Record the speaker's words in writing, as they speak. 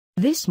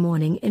This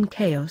morning in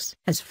chaos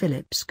as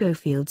Phillip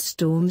Schofield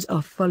storms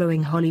off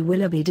following Holly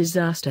Willoughby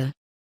disaster.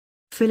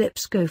 Phillip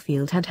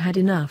Schofield had had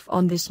enough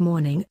on This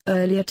Morning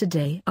earlier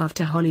today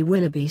after Holly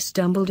Willoughby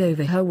stumbled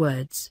over her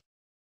words.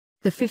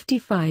 The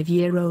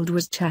 55-year-old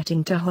was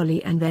chatting to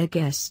Holly and their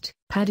guest,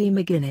 Paddy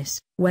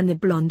McGuinness, when the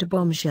blonde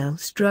bombshell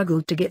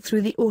struggled to get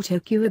through the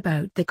autocue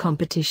about the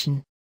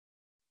competition.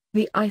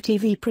 The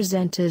ITV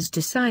presenters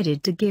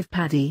decided to give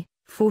Paddy,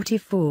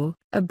 44,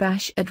 a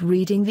bash at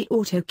reading the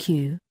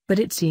autocue, but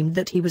it seemed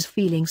that he was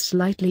feeling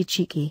slightly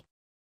cheeky.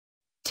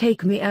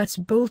 Take Me Out's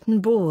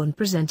Bolton-born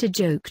presenter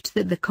joked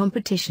that the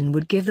competition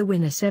would give the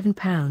winner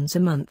 £7 a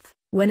month,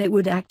 when it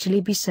would actually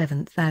be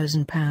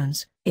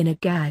 £7,000, in a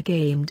gag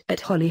aimed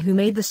at Holly, who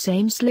made the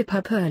same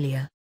slip-up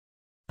earlier.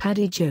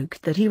 Paddy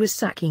joked that he was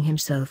sacking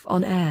himself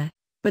on air,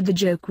 but the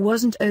joke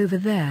wasn't over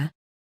there.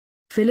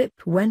 Phillip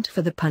went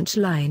for the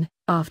punchline,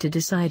 after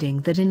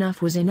deciding that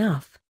enough was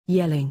enough,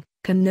 yelling,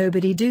 "Can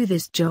nobody do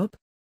this job?"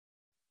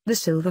 The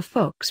Silver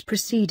Fox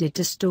proceeded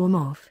to storm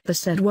off the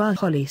set while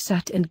Holly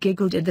sat and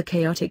giggled at the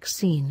chaotic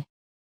scene.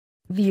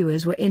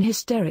 Viewers were in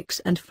hysterics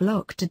and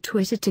flocked to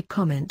Twitter to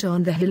comment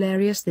on the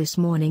hilarious This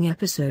Morning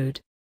episode.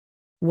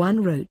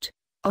 One wrote,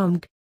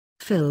 "Omg.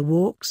 Phil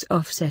walks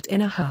off set in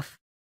a huff."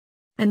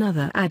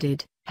 Another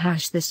added,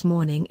 "This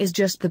morning is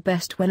just the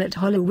best when at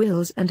Holly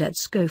Wills and at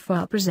Schof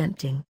are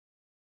presenting."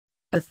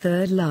 A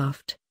third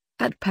laughed,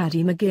 at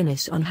Paddy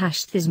McGuinness on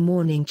 "This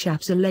morning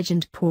chaps a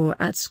legend, poor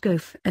at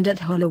Schof and at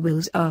Holly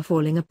Wills are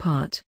falling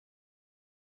apart."